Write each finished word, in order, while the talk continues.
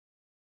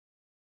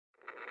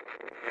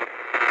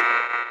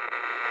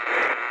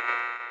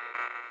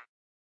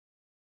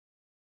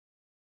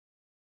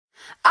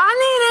I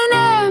need an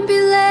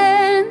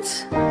ambulance.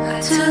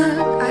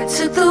 I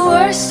took the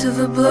worst of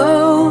the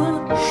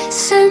blow.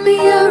 Send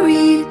me a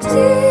redeemer.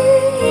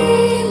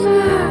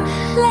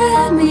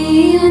 Let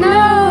me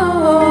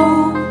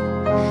know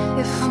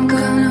if I'm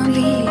gonna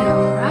be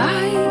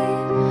alright.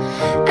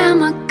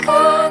 Am I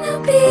gonna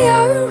be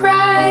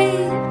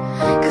alright?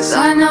 'Cause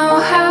I know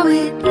how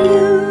it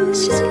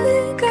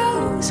usually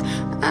goes.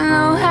 I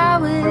know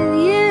how it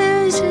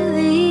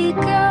usually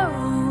goes.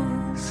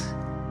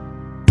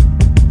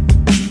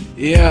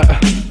 Yeah.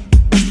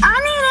 I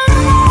need an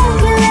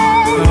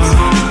ambulance.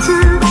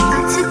 I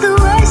took the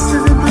worst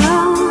of the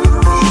blow.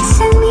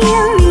 Send me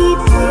a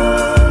redeemer.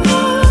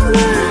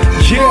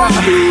 Yeah.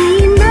 Let me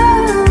know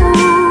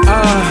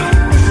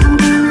if I'm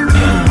gonna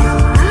be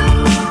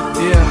alright.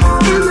 Yeah.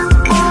 Am I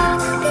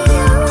gonna be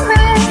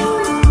alright?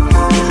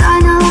 'Cause I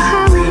know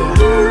how it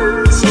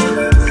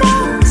usually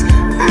goes.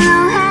 I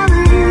know how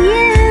it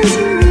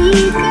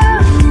usually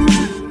goes.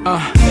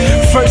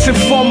 First and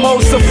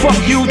foremost, a fuck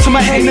you to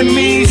my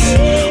enemies.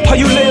 All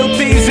you little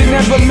things that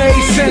never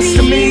made sense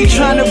to me.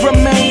 Trying to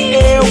remain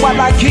ill while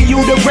I give you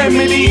the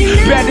remedy.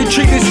 Better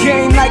treat this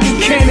game like a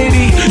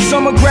Kennedy.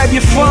 Someone grab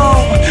your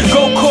phone,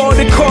 go call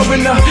the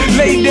coroner.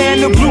 Lay down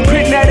the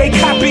blueprint, now they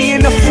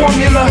copying the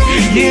formula.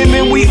 Yeah,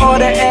 man, we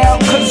order out,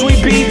 'cause we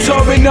be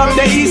touring up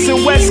the east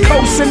and west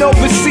coast and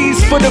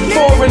overseas for the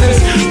foreigners.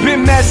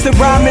 Been master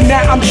rhyming,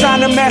 now I'm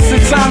trying to master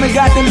time and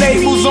got the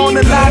labels on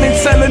the line and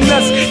telling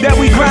us that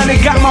we grinding.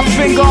 Got my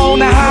finger on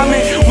the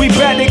hymen, we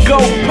better go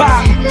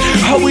pop.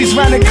 Always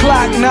round the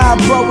clock, nah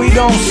bro, we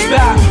don't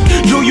stop.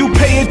 Do you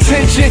pay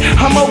attention?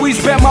 I'm always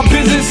about my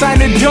business. I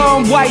ain't a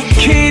dumb white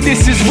kid,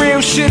 this is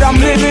real shit I'm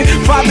living.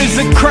 Father's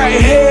a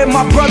crackhead,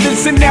 my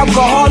brother's an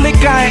alcoholic.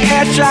 I ain't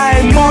Ash, I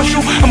ain't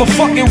Marshall, I'm a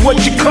fucking what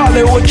you call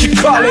it, yeah.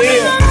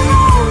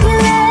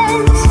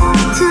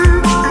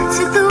 I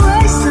took the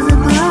worst of the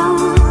blow.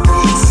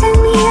 Send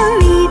me a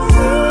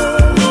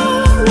redeemer.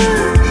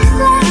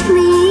 Let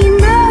me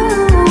know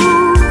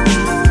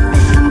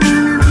if I'm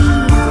gonna be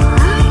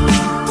alright.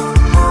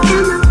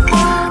 Am I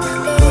gonna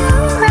be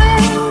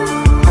alright?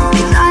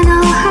 'Cause I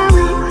know how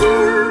it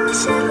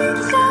usually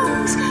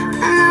goes.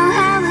 I know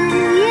how it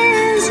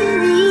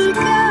usually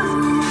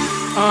goes.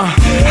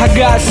 I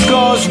got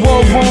scars,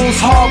 war wounds,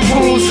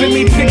 harpoons,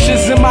 any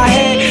pictures in my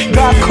head.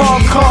 Got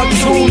called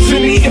cartoons,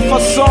 and if I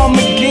saw him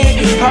again,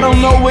 I don't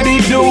know what he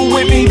do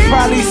with me.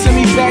 Probably send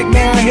me back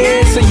down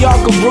here so y'all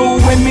can rule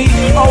with me.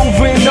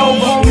 Over and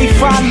over, only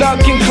find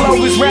luck in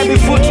clovers.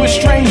 Rabbit foots with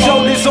strange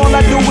odors. All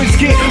I do is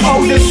get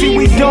older. See,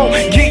 we don't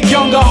get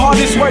younger.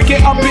 Hardest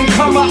working up and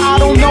comer. I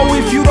don't know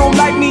if you don't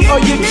like me or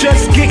you're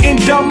just getting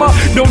dumber.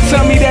 Don't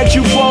tell me that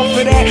you fall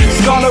for that.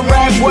 Scholar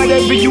rap,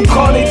 whatever you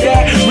call it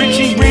that.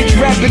 Richie Rich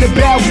rapping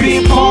about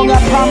being Pong. I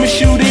promise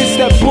you this,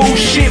 that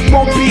bullshit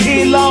won't be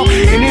here long.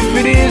 And if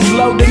it is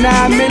low, then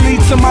 9 milli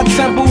to my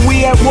temple.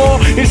 We at war,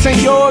 this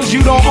ain't yours,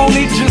 you don't own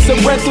it, just a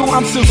rental.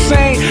 I'm still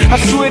sane, I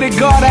swear to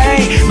God I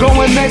ain't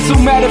going mental.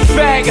 Matter of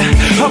fact,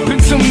 up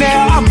until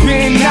now I've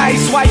been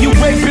nice. While you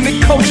raping the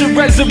culture,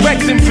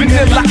 resurrecting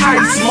vanilla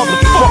ice,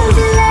 motherfucker.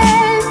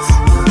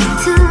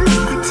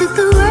 I took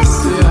the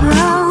worst of the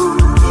blow.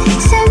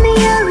 Send me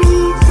a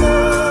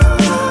redeemer.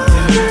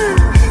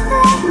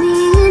 Let me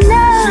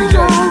know if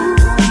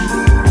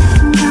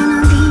I'm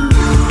gonna be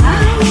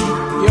alright.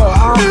 Yo,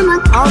 I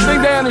don't think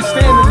they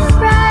understand this.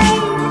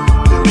 Alright,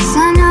 'cause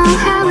I know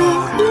how it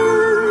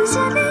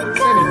usually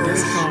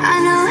goes. I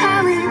know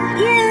how it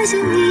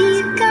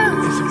usually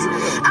goes.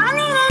 I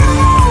need an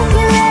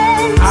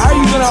ambulance. How are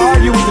you gonna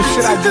argue with the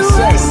shit I just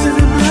said?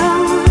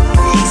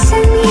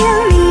 Send me a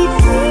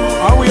redeemer.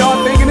 Are we all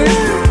thinking this?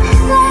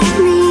 Let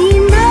me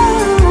know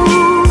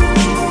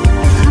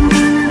if I'm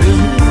gonna be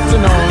To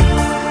know,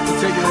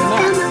 take it or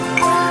not.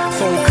 It's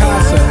whole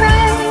concept.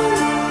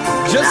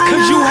 Just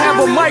 'cause you have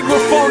a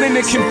microphone in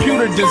the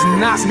computer does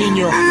not mean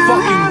you're a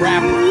fucking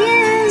rapper.